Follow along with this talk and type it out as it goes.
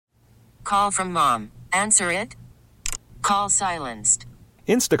Call from mom. Answer it. Call silenced.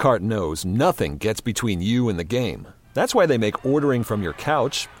 Instacart knows nothing gets between you and the game. That's why they make ordering from your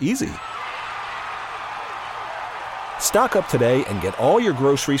couch easy. Stock up today and get all your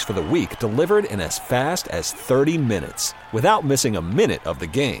groceries for the week delivered in as fast as 30 minutes without missing a minute of the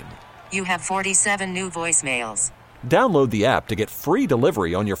game. You have 47 new voicemails. Download the app to get free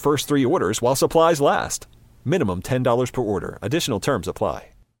delivery on your first 3 orders while supplies last. Minimum $10 per order. Additional terms apply.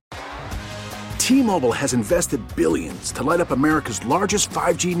 T-Mobile has invested billions to light up America's largest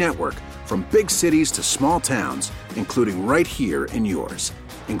 5G network, from big cities to small towns, including right here in yours.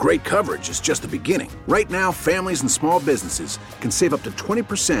 And great coverage is just the beginning. Right now, families and small businesses can save up to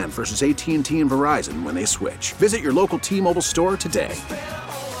 20% versus AT&T and Verizon when they switch. Visit your local T-Mobile store today.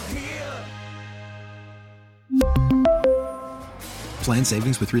 Plan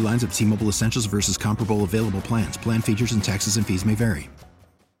savings with 3 lines of T-Mobile Essentials versus comparable available plans. Plan features and taxes and fees may vary.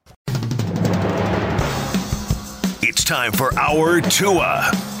 It's time for our Tua.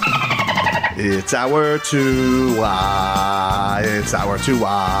 It's our Tua. It's our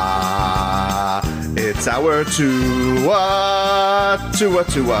Tua. It's our Tua. Tua,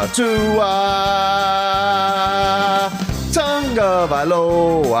 Tua, Tua. Tonga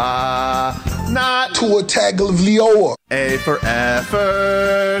Vailoa. Not Tua Tagovailoa. A for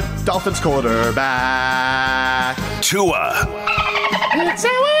effort. Dolphins quarterback. Tua. It's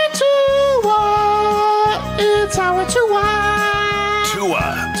our Tua. It's our Tua.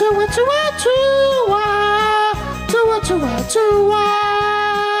 Tua. Tua, Tua, Tua. Tua, Tua, Tua.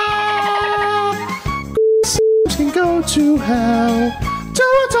 Can go to hell.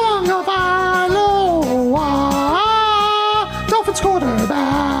 Tua Tonga Vailoa. Dolphins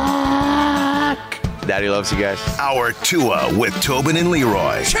quarterback. Daddy loves you guys. Our Tua with Tobin and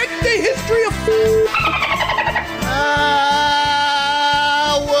Leroy. Check the history of food.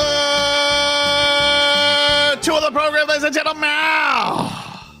 Two of the program, ladies and gentlemen.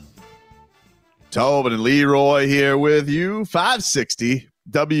 Tobin and Leroy here with you. 560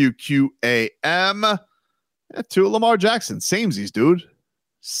 WQAM. Two of Lamar Jackson. Samesies, dude.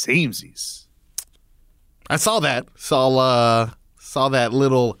 Samesies. I saw that. Saw that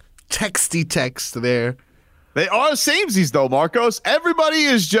little texty text there. They are samesies, though, Marcos. Everybody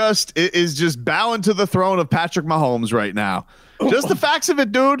is just bowing to the throne of Patrick Mahomes right now. Just the facts of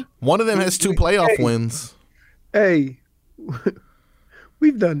it, dude. One of them has 2 playoff wins. Hey,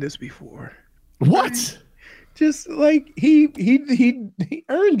 we've done this before. What? Just like he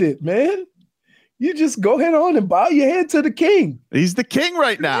earned it, man. You just go ahead on and bow your head to the king. He's the king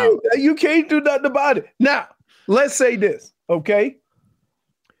right now. You can't do nothing about it. Now, let's say this, okay?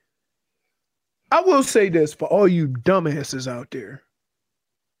 I will say this for all you dumbasses out there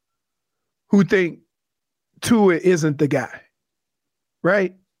who think Tua isn't the guy,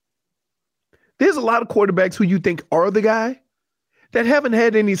 right? There's a lot of quarterbacks who you think are the guy that haven't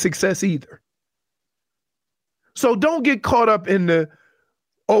had any success either. So don't get caught up in the,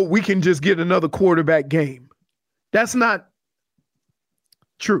 oh, we can just get another quarterback game. That's not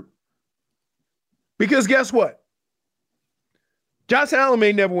true. Because guess what? Josh Allen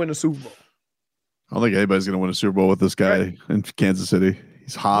may never win a Super Bowl. I don't think anybody's going to win a Super Bowl with this guy in Kansas City.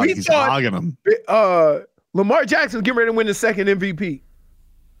 He's hogging them. Lamar Jackson's getting ready to win the second MVP.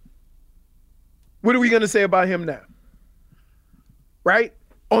 What are we going to say about him now? Right?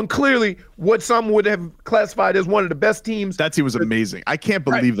 On clearly what some would have classified as one of the best teams. That team was amazing. I can't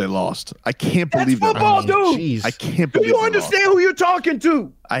believe they lost. I can't believe that's football, dude. Geez. I can't believe Do you understand who you're talking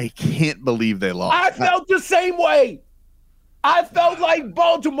to? I can't believe they lost. I felt the same way. I felt like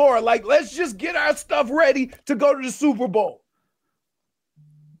Baltimore. Like, let's just get our stuff ready to go to the Super Bowl.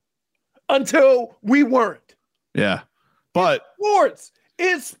 Until we weren't. Yeah. But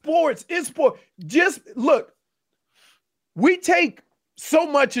It's sports. Just look, we take so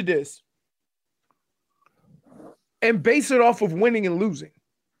much of this and base it off of winning and losing,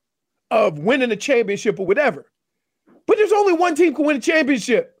 of winning a championship or whatever. But there's only one team can win a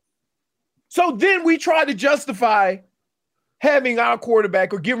championship. So then we try to justify having our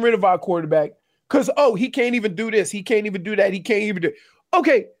quarterback or getting rid of our quarterback because, oh, he can't even do this. He can't even do that. He can't even do it.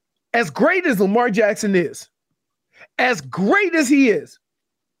 Okay, as great as Lamar Jackson is, as great as he is,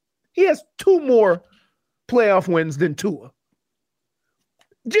 he has 2 more playoff wins than Tua.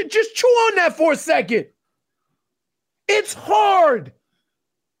 Just chew on that for a second. It's hard.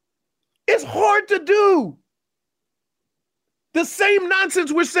 It's hard to do. The same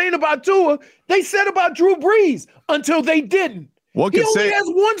nonsense we're saying about Tua, they said about Drew Brees until they didn't. One He could only say has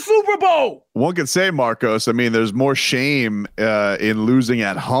one Super Bowl. one could say, Marcos. I mean, there's more shame in losing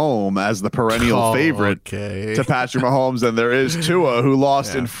at home as the perennial favorite to Patrick Mahomes than there is Tua, who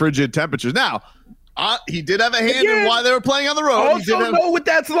lost in frigid temperatures. Now, he did have a hand in why they were playing on the road. Also know what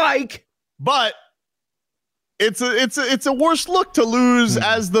that's like. But it's a worse look to lose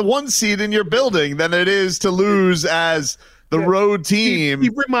as the 1 seed in your building than it is to lose as the road team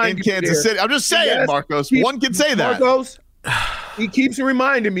in Kansas City. I'm just saying, Marcos. One can say that. Marcos, he keeps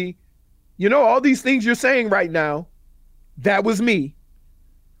reminding me, all these things you're saying right now, that was me.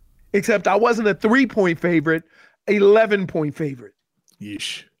 Except I wasn't a 3-point favorite, 11-point favorite.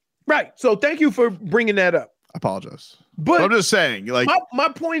 Yeesh. Right. So thank you for bringing that up. I apologize. But I'm just saying, like, my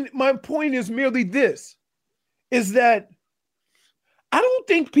point is merely this, is that I don't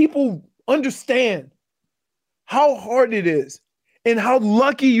think people understand how hard it is and how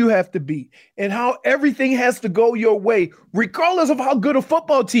lucky you have to be and how everything has to go your way, regardless of how good a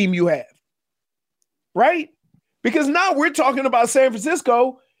football team you have. Right? Because now we're talking about San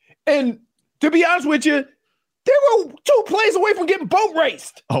Francisco, and to be honest with you, they were 2 plays away from getting boat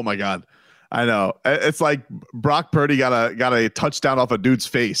raced. Oh my God. I know. It's like Brock Purdy got a touchdown off a dude's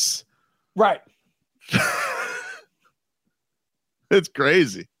face. Right. It's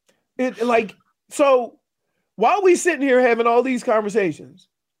crazy. So while we sitting here having all these conversations,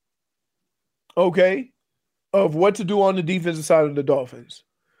 okay, of what to do on the defensive side of the Dolphins,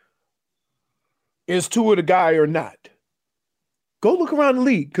 is Tua the guy or not? Go look around the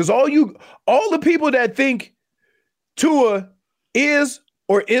league, because all the people that think Tua is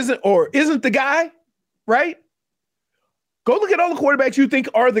or isn't the guy, right? Go look at all the quarterbacks you think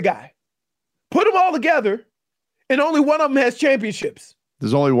are the guy. Put them all together, and only one of them has championships.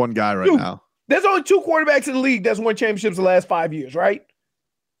 There's only one guy right now. There's only 2 quarterbacks in the league that's won championships the last 5 years, right?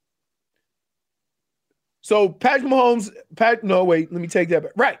 So Patrick Mahomes, no, wait, let me take that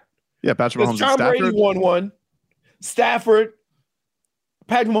back. Right. Yeah, Patrick Mahomes and Tom Stafford. Brady won 1. Stafford,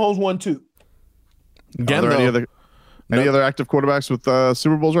 Patrick Mahomes won 2. Again, are there any other active quarterbacks with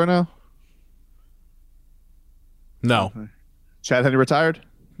Super Bowls right now? No. Chad Henne retired?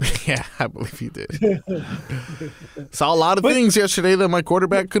 Yeah, I believe he did. Saw a lot of things yesterday that my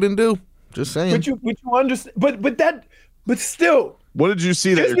quarterback couldn't do. Just saying. But you understand? But still. What did you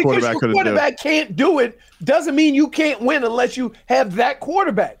see that your quarterback couldn't do? Your quarterback can't do it doesn't mean you can't win unless you have that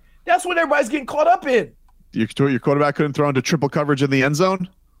quarterback. That's what everybody's getting caught up in. Your quarterback couldn't throw into triple coverage in the end zone?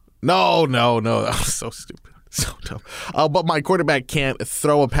 No. That was so stupid. So dumb. But my quarterback can't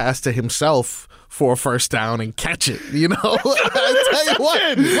throw a pass to himself for a first down and catch it. I tell you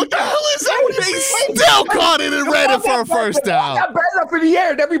what the hell is that? They still caught it and ran it for a first down. I got batted up in the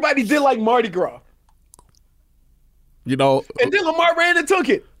air and everybody did like Mardi Gras. And then Lamar ran and took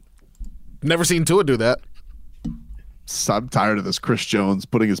it. Never seen Tua do that. I'm tired of this Chris Jones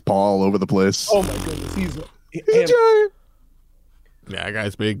putting his paw all over the place. Oh my goodness, he's a giant. Yeah, that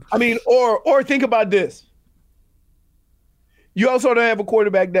guy's big. I mean, or think about this. You also don't have a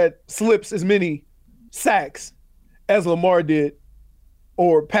quarterback that slips as many sacks as Lamar did,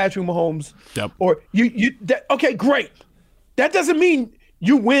 or Patrick Mahomes. Yep. Or okay, great. That doesn't mean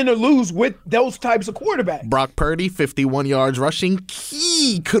you win or lose with those types of quarterbacks. Brock Purdy, 51 yards rushing,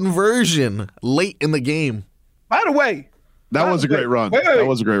 key conversion late in the game. By the way, that was a great run. That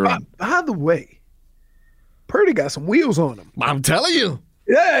was a great run. By the way, Purdy got some wheels on him. I'm telling you.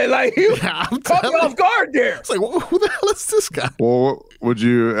 Yeah, like he caught me off guard there. It's like, who the hell is this guy? Well,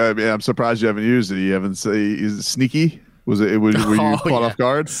 I'm surprised you haven't used it. You haven't say he's sneaky. Were you caught off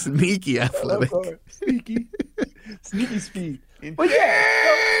guard? Sneaky athletic. Sneaky speed. But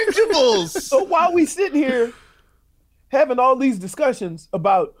yeah, so while we sitting here having all these discussions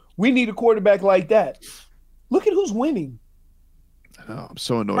about we need a quarterback like that, look at who's winning. I know, I'm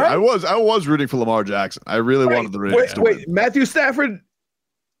so annoyed. Right? I was rooting for Lamar Jackson. I really wanted the Ravens to win. Matthew Stafford,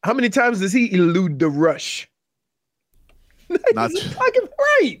 how many times does he elude the rush? Not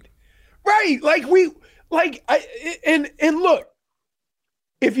right. And look,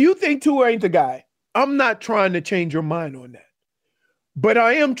 if you think Tua ain't the guy, I'm not trying to change your mind on that. But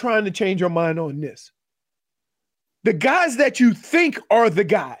I am trying to change your mind on this. The guys that you think are the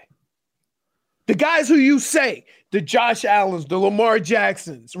guy, the guys who you say, the Josh Allens, the Lamar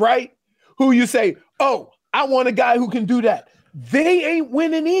Jacksons, right? Who you say, oh, I want a guy who can do that. They ain't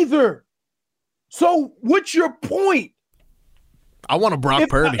winning either. So what's your point? I want a Brock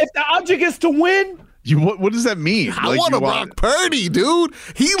Purdy. If the object is to win. What does that mean? I want a Brock Purdy, dude.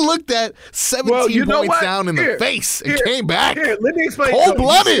 He looked at 17 points down in the face and came back. Here, let me explain.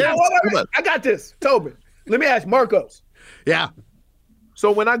 Cold-blooded. I got this, Tobin. Let me ask Marcos. Yeah.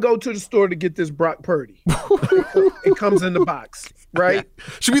 So when I go to the store to get this Brock Purdy, it comes in the box, right? Yeah.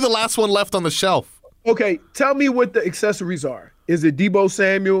 Should be the last one left on the shelf. Okay, tell me what the accessories are. Is it Deebo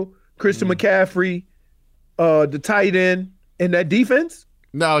Samuel, Christian McCaffrey, the tight end, and that defense?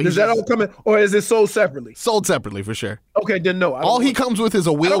 No, does that all come in, or is it sold separately? Sold separately for sure. Okay, then no. All he comes with is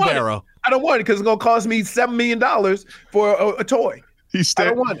a wheelbarrow. I don't want it because it's gonna cost me $7 million for a toy. I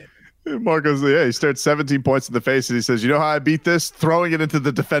don't want it. Marco's, he stared 17 points in the face, and he says, "You know how I beat this? Throwing it into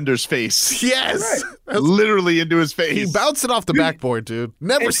the defender's face." Yes, right. Literally into his face. He bounced it off the backboard, dude.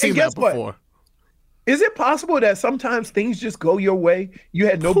 Never seen that before. What? Is it possible that sometimes things just go your way? You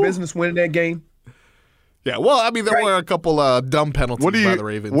had no business winning that game. Yeah, well, I mean, there were a couple dumb penalties by the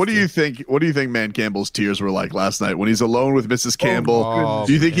Ravens. What do you think? What do you think Man Campbell's tears were like last night when he's alone with Mrs. Campbell?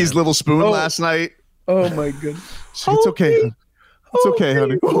 Do you think he's Little Spoon last night? Oh my goodness! It's okay. It's okay,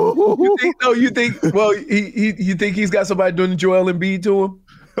 honey. You think? Well, you think he's got somebody doing the Joel Embiid to him?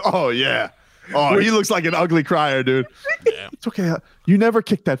 Oh yeah. Oh, he looks like an ugly crier, dude. Yeah. It's okay. You never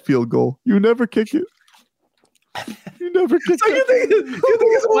kick that field goal. You never kick it. You never kick so you think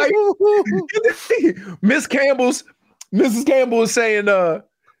it's like Mrs. Campbell is saying,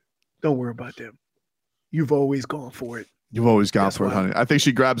 don't worry about them. You've always gone for it. You've always gone for it, honey. I think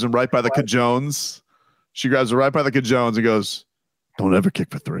she grabs him right by the cajones. She grabs him right by the cajones and goes, don't ever kick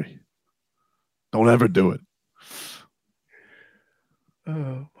for three. Don't ever do it. Oh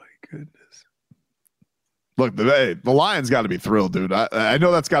my goodness. Look, the Lions got to be thrilled, dude. I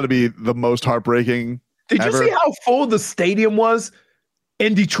know that's got to be the most heartbreaking. Did you see how full the stadium was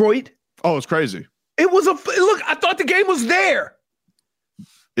in Detroit? Oh, it's crazy. It was look. I thought the game was there.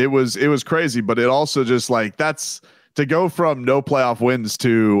 It was crazy, but it also just like that's to go from no playoff wins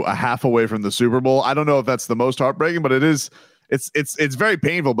to a half away from the Super Bowl. I don't know if that's the most heartbreaking, but it is. It's very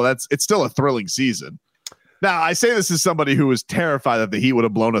painful, but it's still a thrilling season. Now, I say this as somebody who was terrified that the Heat would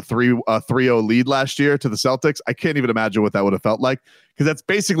have blown a 3-0 lead last year to the Celtics. I can't even imagine what that would have felt like because that's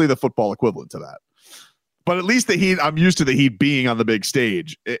basically the football equivalent to that. But at least the Heat, I'm used to the Heat being on the big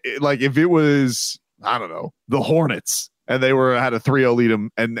stage. Like if it was, I don't know, the Hornets and they had a 3-0 lead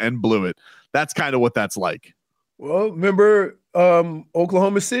and blew it. That's kind of what that's like. Well, remember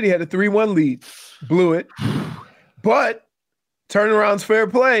Oklahoma City had a 3-1 lead, blew it. But turnaround's fair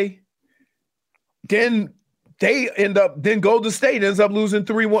play. Then Golden State ends up losing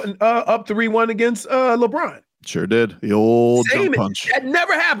 3-1, up 3-1 against LeBron. Sure did. The old dunk punch. That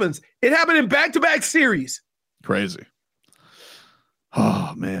never happens. It happened in back-to-back series. Crazy.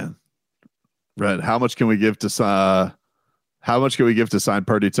 Oh man, Red. How much can we give to sign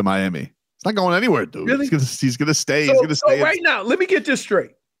Purdy to Miami? It's not going anywhere, dude. Really? He's gonna stay. He's gonna stay. So right now, let me get this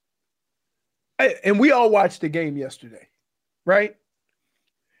straight. And we all watched the game yesterday, right?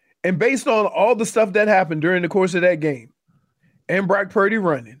 And based on all the stuff that happened during the course of that game, and Brock Purdy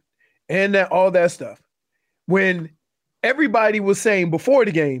running, and all that stuff, when everybody was saying before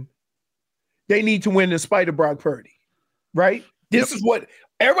the game, they need to win in spite of Brock Purdy, right? This is what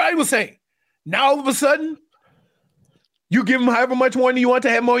everybody was saying. Now all of a sudden, you give him however much money you want to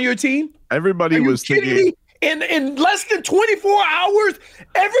have him on your team. Everybody was thinking in less than 24 hours,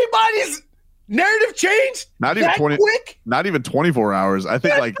 everybody's narrative changed. Not even 20. Quick? Not even 24 hours. I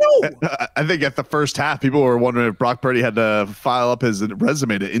think I think at the first half, people were wondering if Brock Purdy had to file up his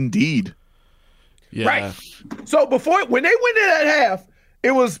resume to Indeed. Yeah. Right. So when they went in at half,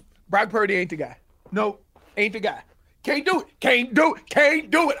 it was Brock Purdy ain't the guy. No, ain't the guy. Can't do it. Can't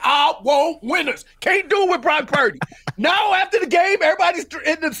do it. I want winners. Can't do it with Brock Purdy. Now after the game, everybody's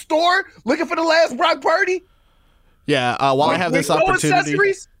in the store looking for the last Brock Purdy. Yeah. While I have this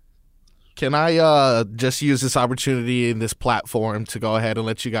opportunity, can I just use this opportunity in this platform to go ahead and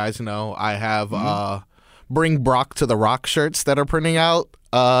let you guys know I have Bring Brock to the Rock shirts that are printing out.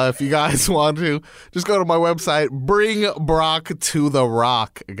 If you guys want to, just go to my website. Bring Brock to the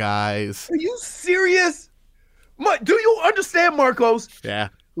Rock, guys. Are you serious? Do you understand, Marcos? Yeah.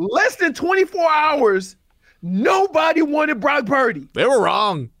 Less than 24 hours, nobody wanted Brock Purdy. They were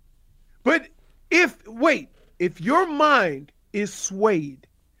wrong. But if your mind is swayed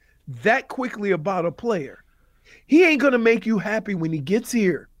that quickly about a player, he ain't going to make you happy when he gets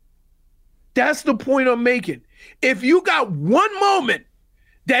here. That's the point I'm making. If you got one moment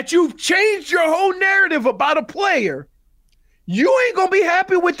that you've changed your whole narrative about a player, you ain't going to be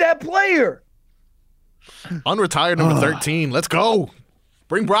happy with that player. Unretired number 13. Let's go.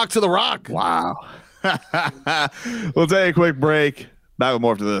 Bring Brock to the Rock. Wow. We'll take a quick break. Back with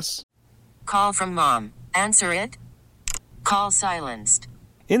more after this. Call from mom. Answer it. Call silenced.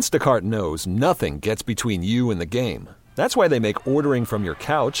 Instacart knows nothing gets between you and the game. That's why they make ordering from your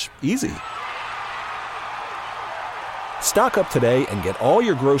couch easy. Stock up today and get all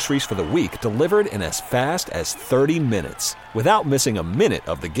your groceries for the week delivered in as fast as 30 minutes without missing a minute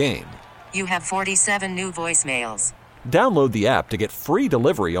of the game. You have 47 new voicemails. Download the app to get free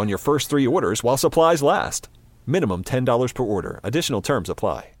delivery on your first 3 orders while supplies last. Minimum $10 per order. Additional terms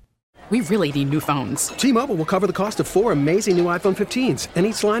apply. We really need new phones. T-Mobile will cover the cost of 4 amazing new iPhone 15s, and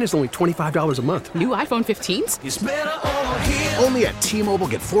each line is only $25 a month. New iPhone 15s? It's better over here. Only at T-Mobile,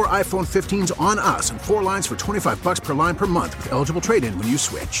 get 4 iPhone 15s on us and 4 lines for $25 per line per month with eligible trade-in when you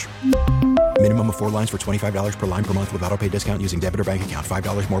switch. Minimum of 4 lines for $25 per line per month with autopay discount using debit or bank account.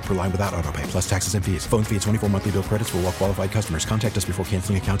 $5 more per line without autopay, plus taxes and fees. Phone fee at 24 monthly bill credits for well-qualified customers. Contact us before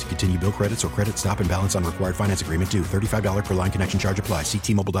canceling account to continue bill credits or credit stop and balance on required finance agreement due. $35 per line connection charge applies. See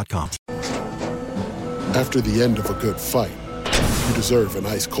T-Mobile.com. After the end of a good fight, you deserve an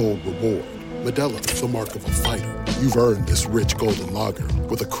ice-cold reward. Modelo is the mark of a fighter. You've earned this rich golden lager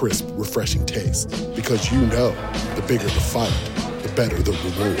with a crisp, refreshing taste. Because you know, the bigger the fight, the better the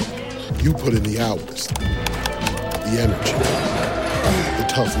reward. You put in the hours, the energy, the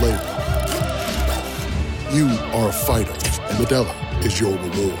tough labor. You are a fighter, and Modelo is your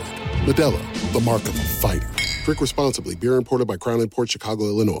reward. Modelo, the mark of a fighter. Drink responsibly. Beer imported by Crown Imports, Chicago,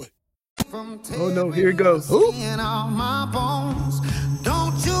 Illinois. Oh no, here it goes. Don't you know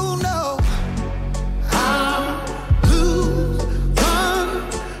I lose control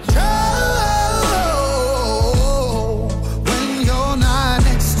when you're not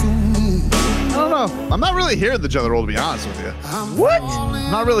next to me? I don't know. I'm not really hearing the Jelly Roll, to be honest with you. What?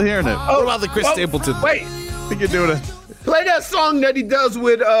 I'm not really hearing it. What about the Chris Stapleton? Wait, I think you're doing it. play that song that he does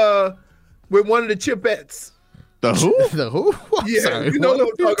with one of the Chipettes. The who? The who? Yeah, Sorry, you know what I'm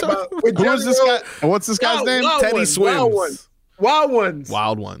talking about. With Who is this guy? What's this guy's name? Teddy Swims. Wild Ones.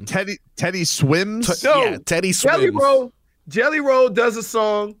 Wild Ones. Teddy Swims? No, Yeah, Teddy Swims. Jelly Roll does a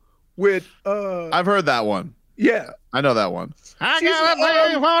song with I've heard that one. Yeah. I know that one. I got a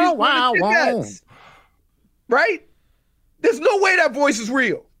name for a wild one. Right? There's no way that voice is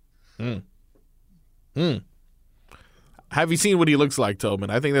real. Have you seen what he looks like, Tobin?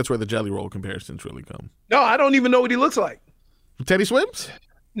 I think that's where the Jelly Roll comparisons really come. No, I don't even know what he looks like. Teddy Swims?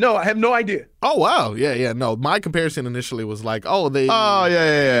 No, I have no idea. Oh, wow. Yeah. No, my comparison initially was like, Oh,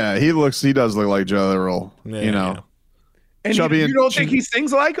 yeah. He does look like Jelly Roll. Yeah, you know. Yeah. And you don't think he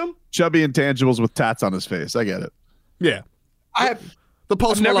sings like him? Chubby intangibles with tats on his face. I get it. Yeah. The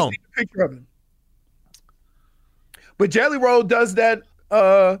Post I've never Malone. seen a picture of him. But Jelly Roll does that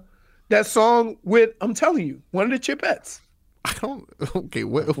song with, I'm telling you, one of the Chipettes. I don't. Okay.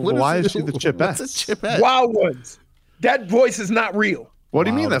 Why is she the Chipette? What's a Chipette? Wild Ones. That voice is not real. What do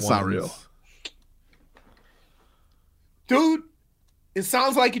you mean that's not real? Dude, it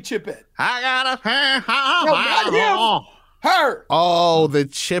sounds like a Chipette. I got a No, not him. Her. Oh, the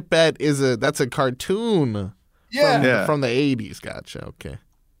Chipette that's a cartoon. Yeah. From the 80s. Gotcha. Okay.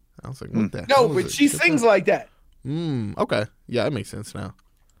 I was like, what the No, hell but is she Chipette? sings like that. Okay. Yeah, that makes sense now.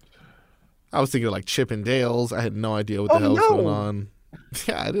 I was thinking like Chip and Dale's. I had no idea what the hell was going on.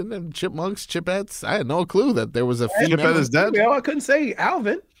 Yeah, I didn't have chipmunks, chipettes. I had no clue that there was a female. Chipette is dead. I couldn't say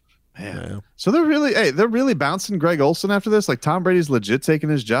Alvin. Yeah. So they're really bouncing Greg Olsen after this? Like Tom Brady's legit taking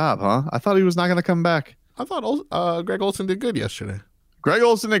his job, huh? I thought he was not going to come back. I thought Greg Olsen did good yesterday. Greg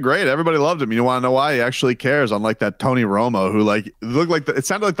Olsen did great. Everybody loved him. You want to know why? He actually cares, unlike that Tony Romo, who it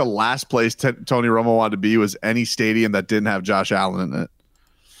sounded like the last place Tony Romo wanted to be was any stadium that didn't have Josh Allen in it.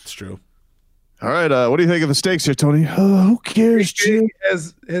 It's true. All right, what do you think of the stakes here, Tony? Who cares, Jim?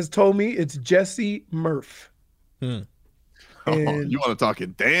 Has told me it's Jesse Murph. You want to talk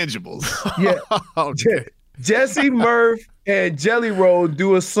intangibles? Yeah. Okay. Jesse Murph and Jelly Roll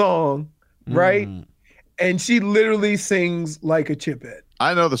do a song, right? And she literally sings like a Chipette.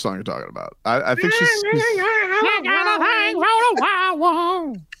 I know the song you're talking about. I think she's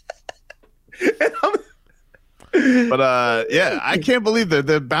But yeah, I can't believe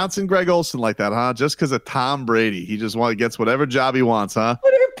they're bouncing Greg Olsen like that, huh? Just because of Tom Brady. He just gets whatever job he wants, huh?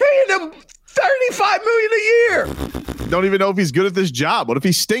 But they're paying him $35 million a year. Don't even know if he's good at this job. What if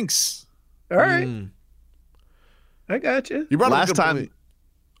he stinks? All right. I got you. You brought last time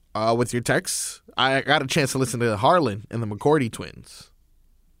with your texts. I got a chance to listen to Harland and the McCourtey twins.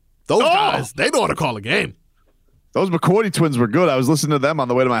 Those guys, they know how to call a game. Those McCourtey twins were good. I was listening to them on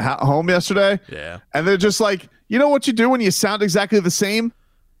the way to my home yesterday. Yeah. And they're just like, you know what you do when you sound exactly the same?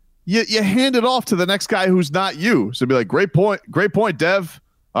 You hand it off to the next guy who's not you. So be like, great point, Dev.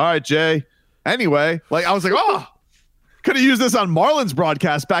 All right, Jay. Anyway, I was like, could have used this on Marlins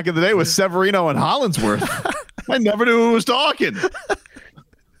broadcast back in the day with Severino and Hollandsworth. I never knew who was talking.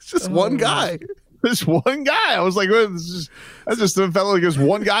 It's just one guy. This one guy. I was like, I just felt like there's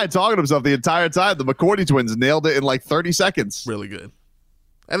one guy talking to himself the entire time. The McCourtey twins nailed it in like 30 seconds. Really good.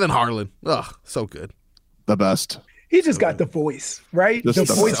 And then Harland. Ugh, so good. The best. He just got the voice, right? Just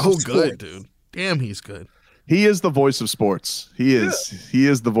the voice so of good, sports. dude. Damn, he's good. He is the voice of sports. He is. Yeah. He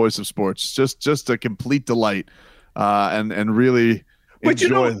is the voice of sports. Just a complete delight. And really But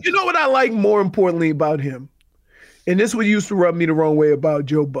enjoy. you know what I like more importantly about him? And this what used to rub me the wrong way about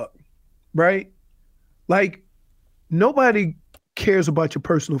Joe Buck, right? Like, nobody cares about your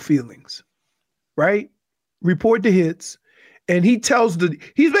personal feelings, right? Report the hits. And he's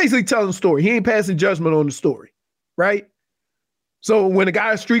basically telling the story. He ain't passing judgment on the story, right? So when a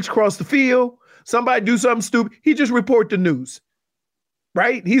guy streaks across the field, somebody do something stupid, he just report the news,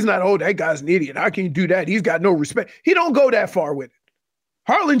 right? He's not, oh, that guy's an idiot. How can you do that? He's got no respect. He don't go that far with it.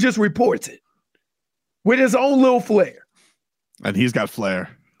 Harland just reports it with his own little flair. And he's got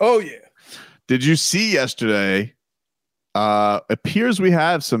flair. Oh, yeah. Did you see yesterday? Appears we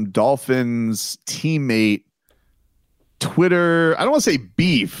have some Dolphins teammate Twitter. I don't want to say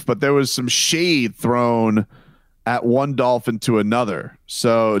beef, but there was some shade thrown at one Dolphin to another.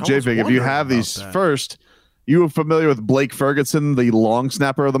 So, J-Fig, if you have these first, you were familiar with Blake Ferguson, the long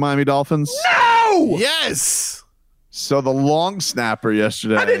snapper of the Miami Dolphins? No! Yes! So the long snapper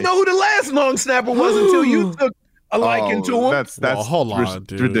yesterday. I didn't know who the last long snapper was until you took a liking to him. That's hold on,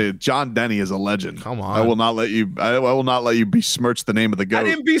 dude. John Denny is a legend. Come on. I will not let you besmirch the name of the GOAT. I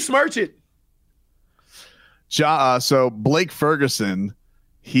didn't besmirch it. So Blake Ferguson,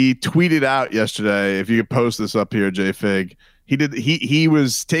 he tweeted out yesterday. If you could post this up here, J-Fig, he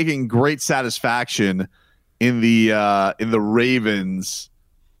was taking great satisfaction in the Ravens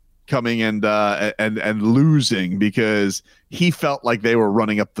coming and losing because he felt like they were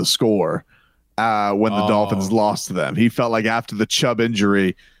running up the score when the Dolphins lost to them. He felt like after the Chubb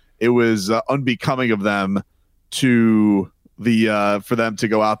injury, it was unbecoming of them for them to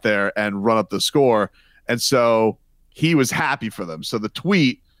go out there and run up the score. And so he was happy for them. So the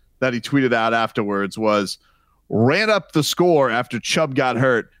tweet that he tweeted out afterwards was, ran up the score after Chubb got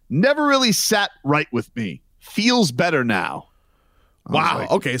hurt. Never really sat right with me. Feels better now. Wow.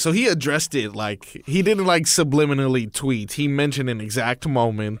 Okay, so he addressed it like he didn't like subliminally tweet. He mentioned an exact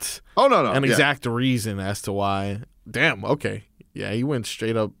moment. Oh no, an exact reason as to why. Damn. Okay. Yeah, he went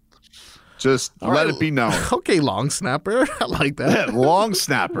straight up. Just let it be known. Okay, long snapper. I like that. Yeah, long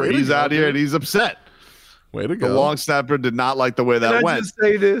snapper. He's out here and he's upset. Way to go. The long snapper did not like the way that went. Can I just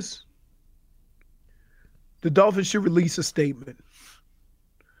say this? The Dolphins should release a statement.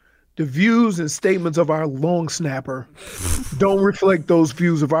 The views and statements of our long snapper don't reflect those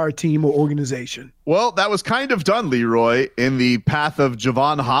views of our team or organization. Well, that was kind of done, Leroy, in the path of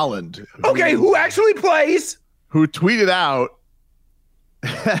Javon Harland. Okay, who actually plays? Who tweeted out,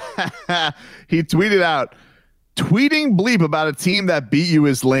 tweeting bleep about a team that beat you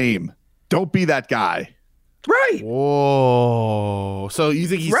is lame. Don't be that guy. Right. Whoa. So you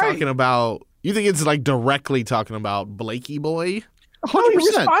think he's talking about, you think it's like directly talking about Blakey boy? 100%. He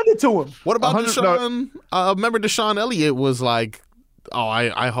responded to him. What about Deshaun? Remember Deshaun Elliott was like, oh,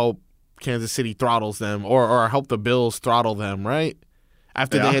 I hope Kansas City throttles them or I hope the Bills throttle them, right?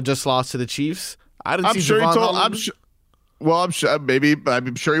 After they had just lost to the Chiefs. I didn't see Javon Holland.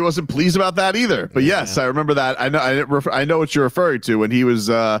 I'm sure he wasn't pleased about that either. But yes, I remember that. I know what you're referring to when he was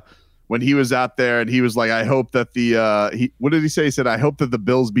out there and he was like, I hope that what did he say? He said, I hope that the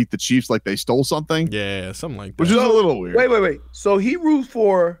Bills beat the Chiefs like they stole something. Yeah, something like that. Which is a little weird. Wait. So he roots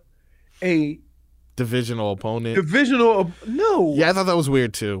for a divisional opponent. No. Yeah, I thought that was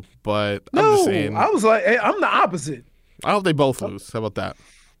weird too. But no, I'm just saying. I was like, hey, I'm the opposite. I hope they both lose. How about that?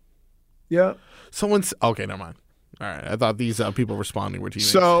 Yeah. Okay, never mind. All right. I thought these people responding were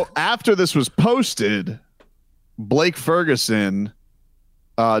teammates. So after this was posted, Blake Ferguson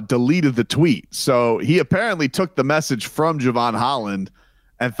deleted the tweet. So he apparently took the message from Javon Harland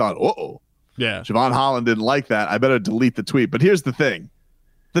and thought, yeah, Javon Harland didn't like that. I better delete the tweet. But here's the thing.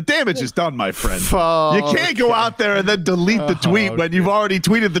 The damage is done, my friend. You can't go out there and then delete the tweet when you've already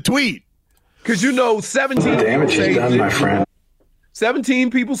tweeted the tweet. Because 17 damage is done, my friend. 17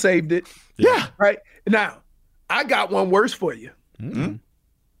 people saved it. Yeah. Right. Now, I got one worse for you. Mm-hmm.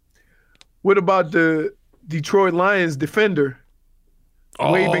 What about the Detroit Lions defender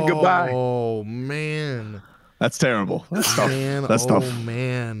waving goodbye? Oh, man. That's terrible. That's tough. Man, That's tough. Oh,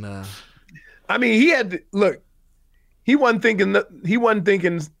 man. I mean, he had to, look, he wasn't thinking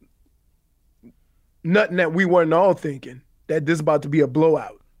nothing that we weren't all thinking, that this is about to be a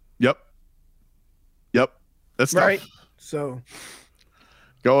blowout. Yep. That's right. Tough. So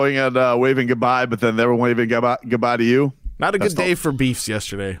going and waving goodbye, but then they were waving goodbye to you. Not a good day for beefs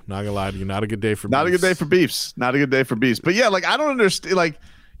yesterday. Not gonna lie to you. Not a good day for beefs. Not a good day for beefs. Not a good day for beefs. But yeah, like I don't understand. Like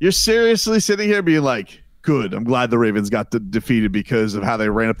you're seriously sitting here being like, good. I'm glad the Ravens got defeated because of how they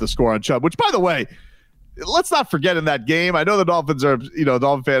ran up the score on Chubb, which by the way, let's not forget in that game. I know the Dolphins are,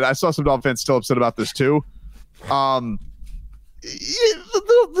 Dolphin fan. I saw some Dolphin fans still upset about this too. The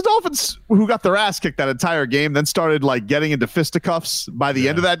Dolphins, who got their ass kicked that entire game, then started like getting into fisticuffs by the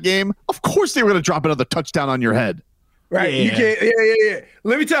end of that game. Of course they were going to drop another touchdown on your head. Right. You can't. Yeah.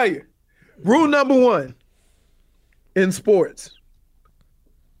 Let me tell you. Rule number 1 in sports.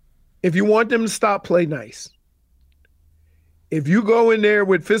 If you want them to stop, play nice. If you go in there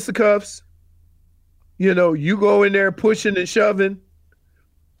with fisticuffs, you go in there pushing and shoving,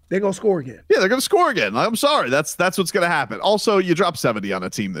 they're going to score again. Yeah, they're going to score again. I'm sorry. That's what's going to happen. Also, you dropped 70 on a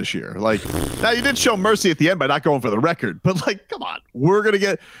team this year. Like, now you did show mercy at the end by not going for the record. But, like, come on. We're going to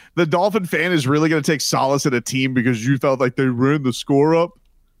get – the Dolphin fan is really going to take solace in a team because you felt like they ran the score up?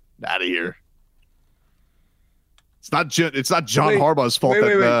 Out of here. It's not John Harbaugh's fault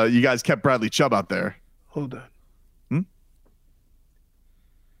that you guys kept Bradley Chubb out there. Hold on.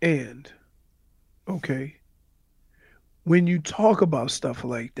 And, okay, when you talk about stuff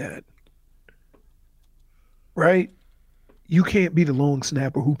like that, right, you can't be the long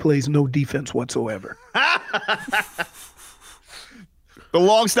snapper who plays no defense whatsoever. The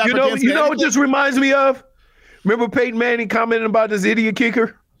long snapper. You know what this reminds me of? Remember Peyton Manning commenting about this idiot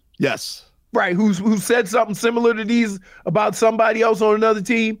kicker? Yes. Right, who said something similar to these about somebody else on another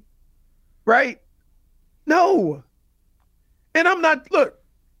team? Right? No. And I'm not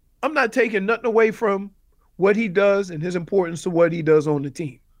taking nothing away from what he does and his importance to what he does on the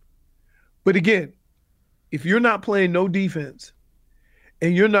team. But again, if you're not playing no defense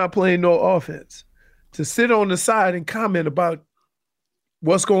and you're not playing no offense, to sit on the side and comment about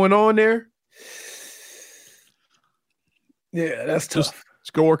what's going on there, yeah, that's tough.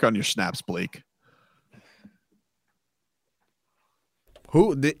 Just go work on your snaps, Blake.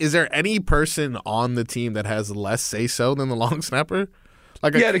 Is there any person on the team that has less say-so than the long snapper?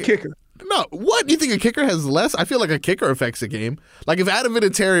 The kicker. No, what? You think a kicker has less? I feel like a kicker affects the game. Like if Adam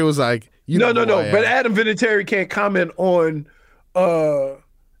Vinatieri was like, No. But Adam Vinatieri can't comment on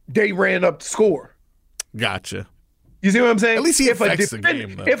they ran up the score. Gotcha. You see what I'm saying? At least he affects the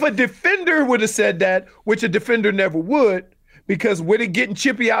game, though. If a defender would have said that, which a defender never would, because with it getting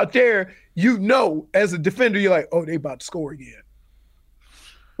chippy out there, as a defender, you're like, oh, they about to score again.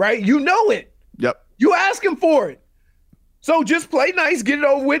 Right? You know it. Yep. You asking for it. So just play nice, get it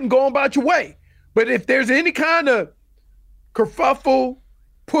over with, and go about your way. But if there's any kind of kerfuffle,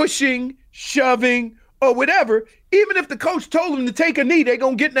 pushing, shoving, or whatever, even if the coach told them to take a knee, they're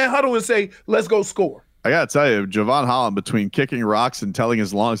going to get in that huddle and say, let's go score. I got to tell you, Javon Harland, between kicking rocks and telling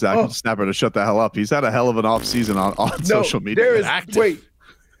his long snapper to shut the hell up, he's had a hell of an offseason on social media.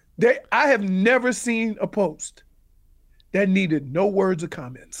 I have never seen a post that needed no words or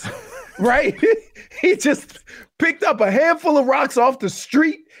comments. Right? He just picked up a handful of rocks off the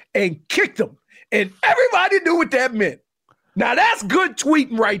street and kicked them. And everybody knew what that meant. Now that's good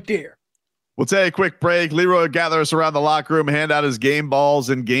tweeting right there. We'll take a quick break. Leroy will gather us around the locker room, hand out his game balls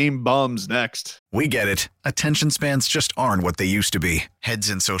and game bums next. We get it. Attention spans just aren't what they used to be. Heads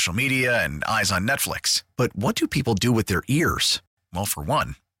in social media and eyes on Netflix. But what do people do with their ears? Well, for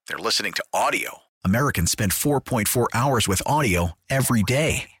one, they're listening to audio. Americans spend 4.4 hours with audio every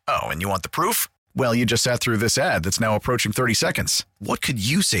day. Oh, and you want the proof? Well, you just sat through this ad that's now approaching 30 seconds. What could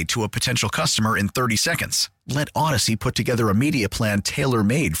you say to a potential customer in 30 seconds? Let Odyssey put together a media plan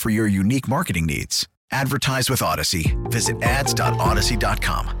tailor-made for your unique marketing needs. Advertise with Odyssey. Visit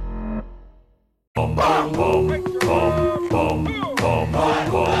ads.odyssey.com.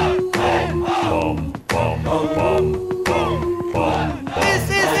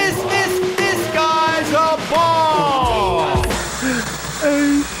 This guy's a ball.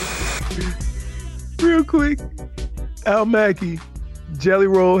 Hey, real quick, Al Mackey, Jelly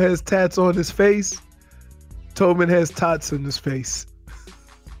Roll has tats on his face. Tobin has tots on his face.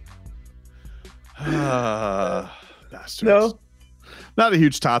 Bastards. No, not a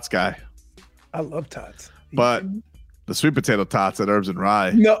huge tots guy. I love tots, but the sweet potato tots at Herbs and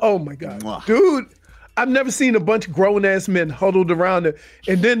Rye. No, oh my God, dude! I've never seen a bunch of grown ass men huddled around it,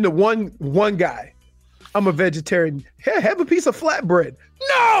 and then the one guy. I'm a vegetarian. Hey, have a piece of flatbread.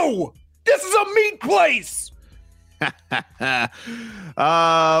 No, this is a meat place. We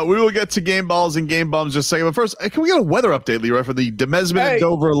will get to game balls and game bums just a second. But first, can we get a weather update, Leroy, for the Demesman and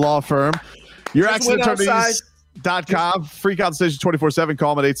Dover law firm? Your accidentattorneys.com. Free consultation 24/7.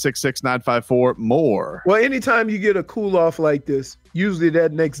 Call them at 866-954-MORE. Well, anytime you get a cool off like this, usually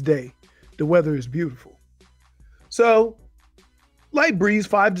that next day, the weather is beautiful. So light breeze,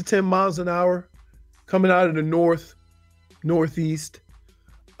 5 to 10 miles an hour, coming out of the northeast.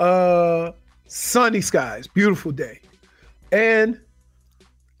 Sunny skies, beautiful day. And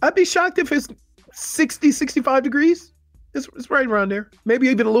I'd be shocked if it's 60, 65 degrees. It's right around there. Maybe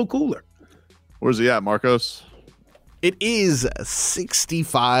even a little cooler. Where's he at, Marcos? It is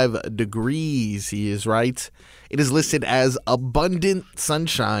 65 degrees. He is right. It is listed as abundant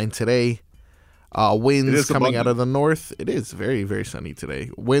sunshine today. Winds coming out of the north. It is very, very sunny today.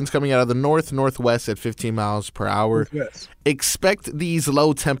 Winds coming out of the northwest at 15 miles per hour. Yes. Expect these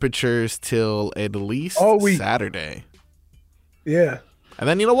low temperatures till at least Saturday. Yeah. And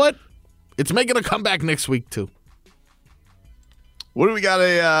then you know what? It's making a comeback next week too. What do we got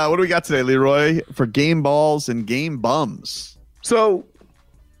today, Leroy, for game balls and game bums? So,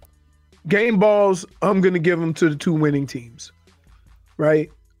 game balls, I'm going to give them to the two winning teams, right?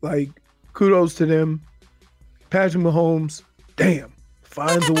 Like, kudos to them. Patrick Mahomes, damn,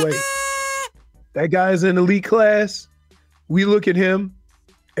 finds a way. That guy's in elite class. We look at him.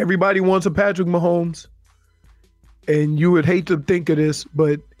 Everybody wants a Patrick Mahomes. And you would hate to think of this,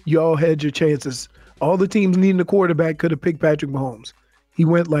 but y'all had your chances. All the teams needing a quarterback could have picked Patrick Mahomes. He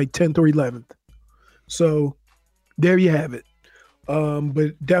went like 10th or 11th. So there you have it.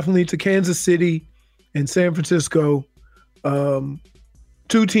 But definitely to Kansas City and San Francisco,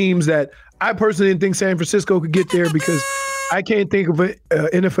 two teams that I personally didn't think San Francisco could get there because I can't think of an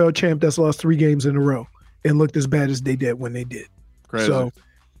NFL champ that's lost 3 games in a row and looked as bad as they did when they did. Crazy. So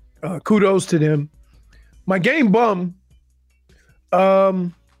kudos to them. My game bum,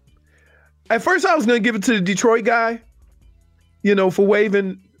 at first, I was going to give it to the Detroit guy, for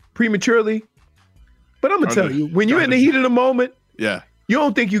waving prematurely. But I'm going to tell you, when you're in the heat of the moment, you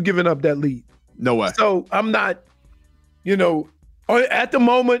don't think you're giving up that lead. No way. So I'm not, at the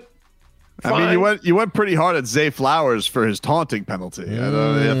moment. Fine. I mean, you went pretty hard at Zay Flowers for his taunting penalty. I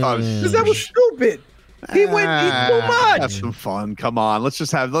thought because that was stupid. He went too much. Have some fun. Come on, let's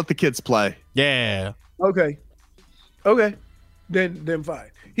just let the kids play. Yeah. Okay. Then fine.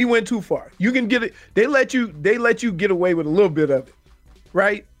 He went too far. You can get it. They let you get away with a little bit of it,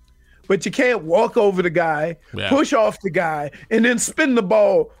 right? But you can't walk over the guy, push off the guy, and then spin the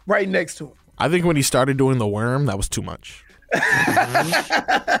ball right next to him. I think when he started doing the worm, that was too much. Oh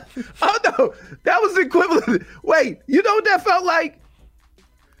no, that was equivalent. Wait, you know what that felt like?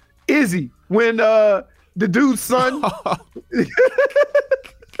 Izzy, when the dude's son.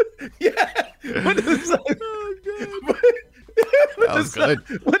 Yeah. When the son, that was good.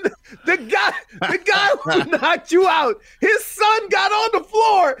 When the guy who knocked you out, his son got on the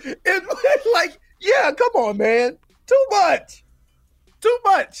floor and like, yeah, come on, man. Too much.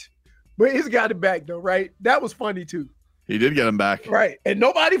 But he's got it back though, right? That was funny too. He did get him back. Right. And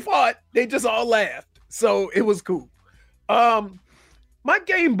nobody fought. They just all laughed. So it was cool. My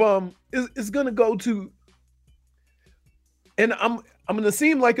game bum is gonna go to, and I'm gonna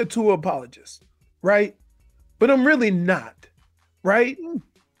seem like a Tua apologist, right? But I'm really not, right?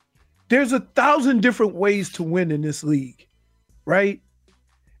 There's 1,000 different ways to win in this league, right?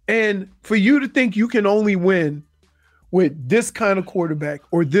 And for you to think you can only win with this kind of quarterback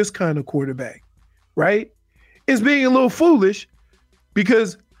or this kind of quarterback, right? Is being a little foolish,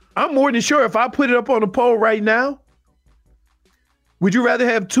 because I'm more than sure if I put it up on a poll right now, would you rather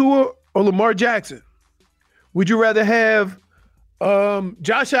have Tua or Lamar Jackson? Would you rather have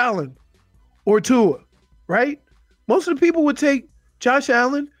Josh Allen or Tua, right? Most of the people would take Josh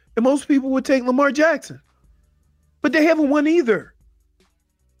Allen and most people would take Lamar Jackson. But they haven't won either.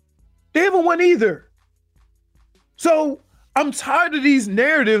 So I'm tired of these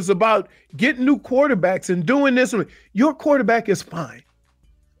narratives about getting new quarterbacks and doing this. Your quarterback is fine.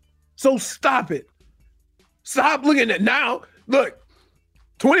 So stop it. Stop looking at now. Look,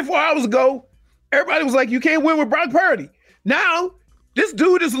 24 hours ago, everybody was like, you can't win with Brock Purdy. Now, this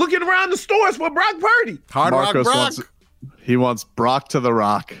dude is looking around the stores for Brock Purdy. Hard Marcos Rock Brock. He wants Brock to the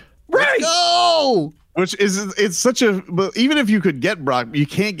Rock. Right. Let's go. Which it's such a, but even if you could get Brock, you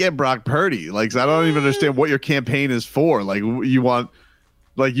can't get Brock Purdy. Like, I don't even understand what your campaign is for. Like,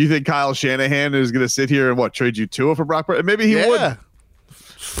 you think Kyle Shanahan is going to sit here and trade you Tua for Brock Purdy? Maybe he would.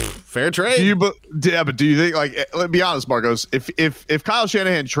 Fair trade. But do you think, like, let's be honest, Marcos, if Kyle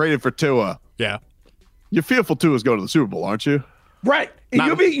Shanahan traded for Tua, you're fearful Tua's going to the Super Bowl, aren't you? Right. And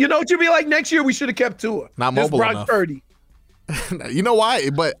you know what you'll be like next year? We should have kept Tua. Not mobile Brock enough. Purdy. You know why?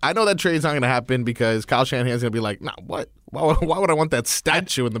 But I know that trade's not going to happen because Kyle Shanahan's going to be like, nah, what? Why would I want that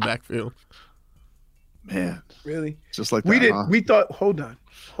statue in the backfield? Man. Really? Just like that, we thought, hold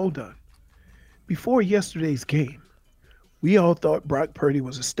on. Before yesterday's game, we all thought Brock Purdy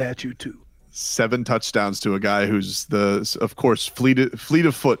was a statue too. 7 touchdowns to a guy who's of course, fleet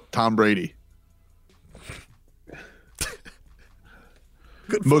of foot Tom Brady.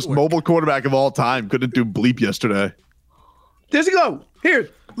 Most mobile quarterback of all time. Couldn't do bleep yesterday. There you go. Here,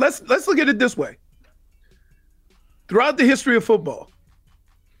 let's look at it this way. Throughout the history of football,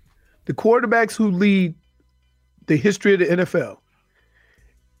 the quarterbacks who lead the history of the NFL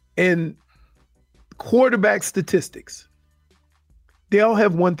and quarterback statistics, they all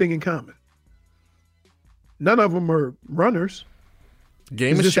have one thing in common. None of them are runners. The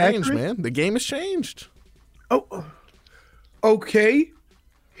game has changed, man. The game has changed. Oh, okay.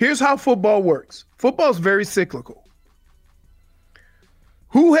 Here's how football works. Football is very cyclical.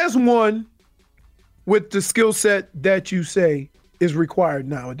 Who has won with the skill set that you say is required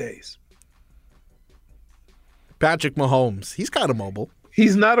nowadays? Patrick Mahomes. He's kind of mobile.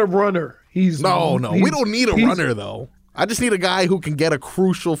 He's not a runner. We don't need a runner, though. I just need a guy who can get a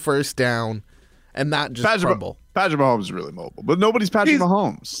crucial first down and not just crumble. Patrick Mahomes is really mobile, but nobody's Patrick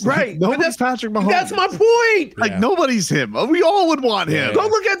Mahomes. Right. Nobody's Patrick Mahomes. That's my point. Like, nobody's him. We all would want him. Go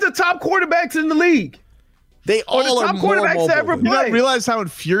look at the top quarterbacks in the league. They all the top quarterbacks that ever You don't played. realize how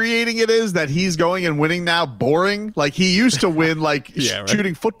infuriating it is that he's going and winning now boring? Like, he used to win, like,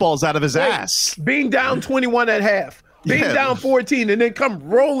 shooting footballs out of his ass. Being down 21 at half. Being down 14 and then come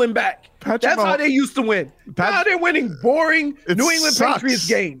rolling back. That's how they used to win. Now they're winning boring New England Patriots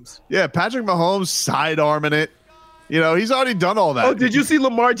games. Yeah, Patrick Mahomes sidearming it. You know, he's already done all that. Oh, did you see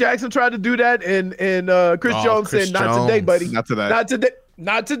Lamar Jackson try to do that? And Chris Jones said, "Not today, buddy. Not today. Not today.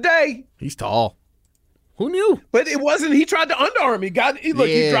 Not today." He's tall. Who knew? But it wasn't. He tried to underarm. He dropped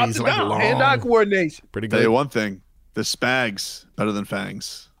it down. Hand-eye coordination. Pretty good. Tell you one thing: the Spags better than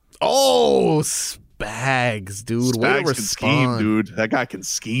Fangs. Oh, Spags, dude. Spags can scheme, dude. That guy can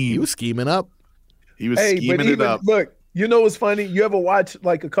scheme. He was scheming up. He was scheming it up. Look, you know what's funny? You ever watch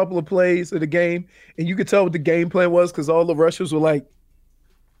like a couple of plays of the game, and you could tell what the game plan was because all the rushers were like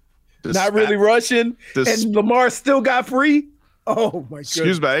not really rushing, and Lamar still got free. Oh my god!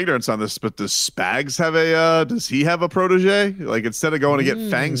 Excuse my ignorance on this, but does Spags have a? Does he have a protege? Like instead of going to get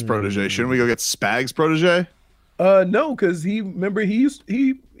Fang's protege, shouldn't we go get Spags' protege? No, because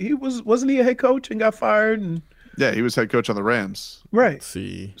wasn't he a head coach and got fired? And yeah, he was head coach on the Rams. Right. Let's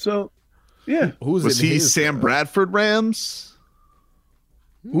see. So, yeah, was he Sam Bradford Rams?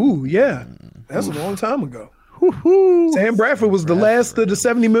 Ooh, yeah, that's a long time ago. Woo-hoo. Sam Bradford was the last of the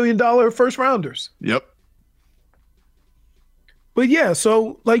 $70 million first rounders. Yep. But yeah,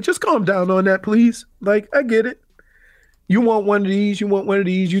 so like, just calm down on that, please. Like, I get it. You want one of these. You want one of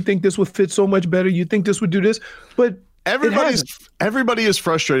these. You think this would fit so much better. You think this would do this, but everybody is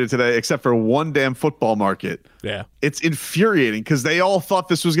frustrated today, except for one damn football market. Yeah, it's infuriating because they all thought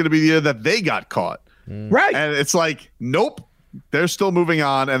this was going to be the year that they got caught. Right, and it's like, nope, they're still moving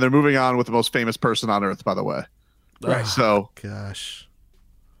on, and they're moving on with the most famous person on earth, by the way. Right. So, gosh.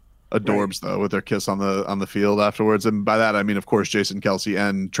 Adorbs though with their kiss on the field afterwards, and by that I mean, of course, Jason Kelce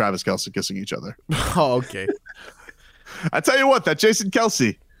and Travis Kelce kissing each other. Oh, okay. I tell you what, that Jason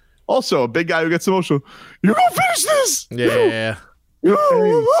Kelce, also a big guy who gets emotional. You're gonna finish this. Yeah. I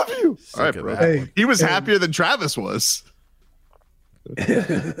love you. All right, bro. Hey, he was happier than Travis was.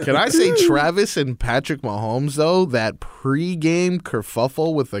 Can I say Travis and Patrick Mahomes though? That pregame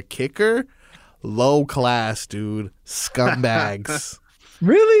kerfuffle with a kicker, low class, dude. Scumbags.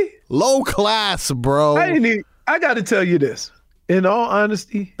 Really? Low class, bro. I got to tell you this. In all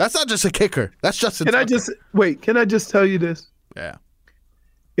honesty, that's not just a kicker. That's just a Can I just tell you this? Yeah.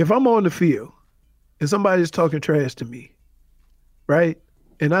 If I'm on the field and somebody's talking trash to me, right?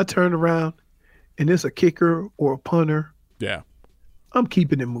 And I turn around and it's a kicker or a punter. Yeah. I'm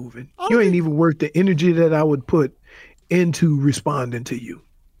keeping it moving. You ain't even worth the energy that I would put into responding to you.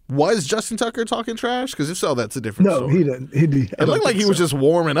 Was Justin Tucker talking trash? Because if so, that's a different story. No, he didn't. It looked like he was just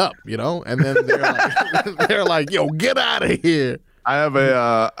warming up, you know? And then they're like, yo, get out of here. I have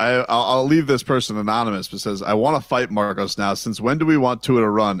I'll leave this person anonymous, but says, I want to fight Marcos now. Since when do we want Tua to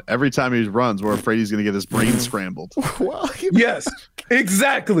run? Every time he runs, we're afraid he's going to get his brain scrambled. Well, yes,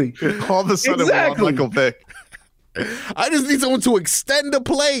 exactly. All of a sudden, we're on Michael Vick. I just need someone to extend the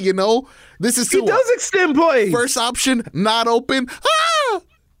play, you know? This is He does extend play. First option, not open. Ah!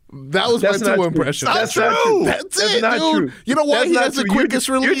 That was my Tua impression. That's not true. That's it, not dude. true. You know why he has the quickest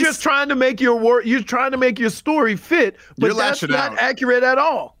release? You're just trying to make you're trying to make your story fit, but You're that's lashing not out. accurate at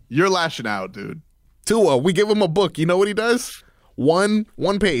all. You're lashing out, dude. Tua, we give him a book. You know what he does? One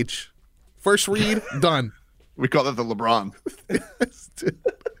page. First read, done. We call that the LeBron.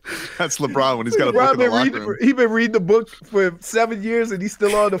 That's LeBron when he's got a book in the locker room. He's been reading the book for 7 years and he's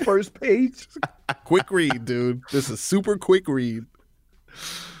still on the first page. Quick read, dude. This is super quick read.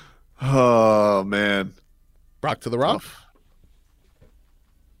 Oh, man. Rock to the rock.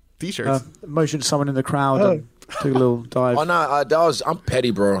 T-shirts. Motion to someone in the crowd and took a little dive. Oh, no, I'm petty,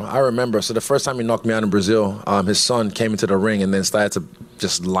 bro. I remember. So the first time he knocked me out in Brazil, his son came into the ring and then started to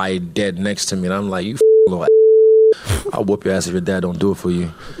just lie dead next to me. And I'm like, you little I'll whoop your ass if your dad don't do it for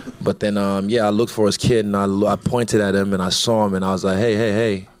you. But then, I looked for his kid and I pointed at him and I saw him and I was like,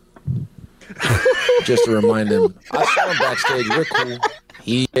 hey. Just to remind him. I saw him backstage.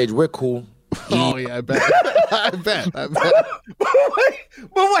 We're cool. Oh, yeah, I bet. I bet. But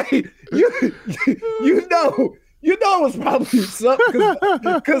wait. You know it was probably something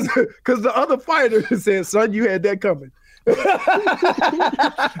because the other fighter said, son, you had that coming.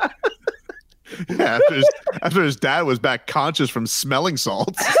 Yeah, after his dad was back conscious from smelling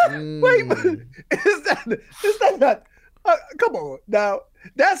salts. Wait, is that not? Come on, now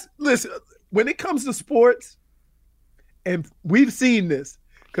listen. When it comes to sports, and we've seen this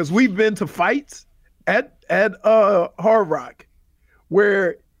because we've been to fights at Hard Rock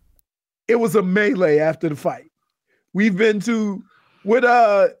where it was a melee after the fight. We've been to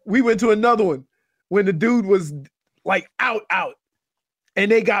we went to another one when the dude was like out, and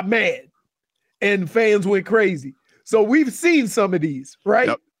they got mad. And fans went crazy. So we've seen some of these, right?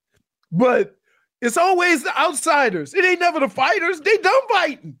 Yep. But it's always the outsiders. It ain't never the fighters. They done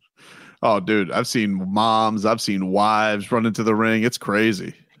fighting. Oh, dude, I've seen moms. I've seen wives run into the ring. It's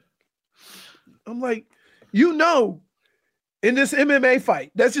crazy. I'm like, in this MMA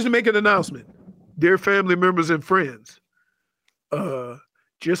fight, let's just make an announcement. Dear family members and friends,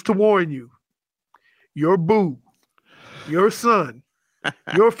 just to warn you, your boo, your son,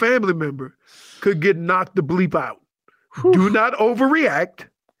 your family member could get knocked the bleep out. Whew. Do not overreact.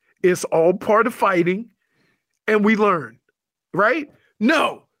 It's all part of fighting, and we learn, right?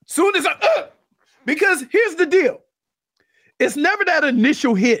 No. Soon as because here's the deal. It's never that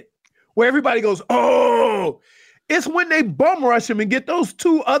initial hit where everybody goes, oh. It's when they bum rush him and get those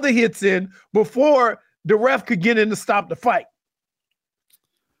two other hits in before the ref could get in to stop the fight.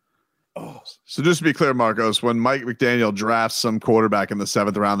 Oh. So just to be clear, Marcos, when Mike McDaniel drafts some quarterback in the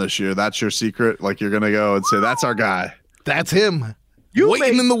 7th round this year, that's your secret? Like you're going to go and say, that's our guy. That's him.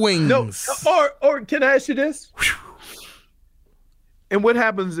 Waiting in the wings. No, or can I ask you this? And what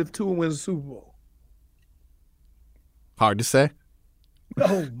happens if Tua wins the Super Bowl? Hard to say.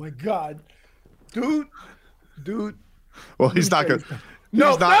 Oh, my God. Dude. Well, he's not going to.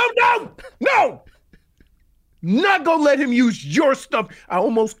 No. Not gonna let him use your stuff. I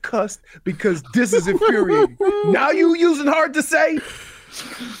almost cussed because this is infuriating. Now you using hard to say?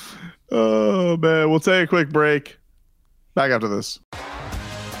 Oh, man. We'll take a quick break. Back after this.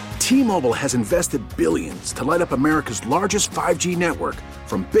 T-Mobile has invested billions to light up America's largest 5G network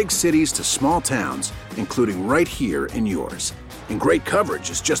from big cities to small towns, including right here in yours. And great coverage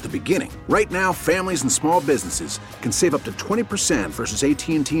is just the beginning. Right now, families and small businesses can save up to 20% versus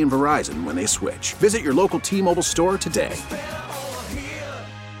AT&T and Verizon when they switch. Visit your local T-Mobile store today.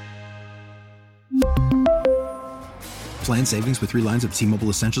 Plan savings with 3 lines of T-Mobile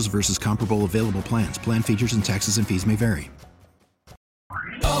Essentials versus comparable available plans. Plan features and taxes and fees may vary.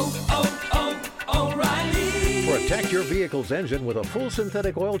 Protect your vehicle's engine with a full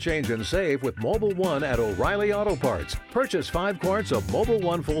synthetic oil change and save with Mobile One at O'Reilly Auto Parts. Purchase 5 quarts of Mobile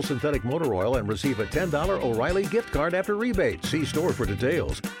One full synthetic motor oil and receive a $10 O'Reilly gift card after rebate. See store for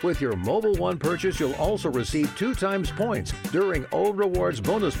details. With your Mobile One purchase, you'll also receive 2 times points during O Rewards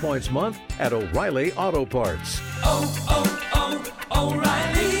Bonus Points Month at O'Reilly Auto Parts.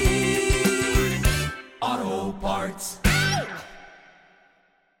 O'Reilly Auto Parts.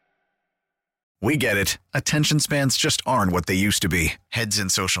 We get it. Attention spans just aren't what they used to be. Heads in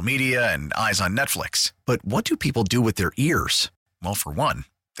social media and eyes on Netflix. But what do people do with their ears? Well, for one,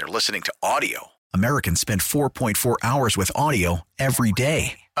 they're listening to audio. Americans spend 4.4 hours with audio every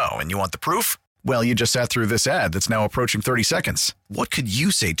day. Oh, and you want the proof? Well, you just sat through this ad that's now approaching 30 seconds. What could you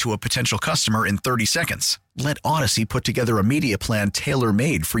say to a potential customer in 30 seconds? Let Odyssey put together a media plan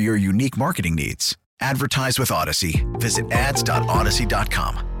tailor-made for your unique marketing needs. Advertise with Odyssey. Visit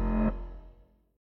ads.odyssey.com.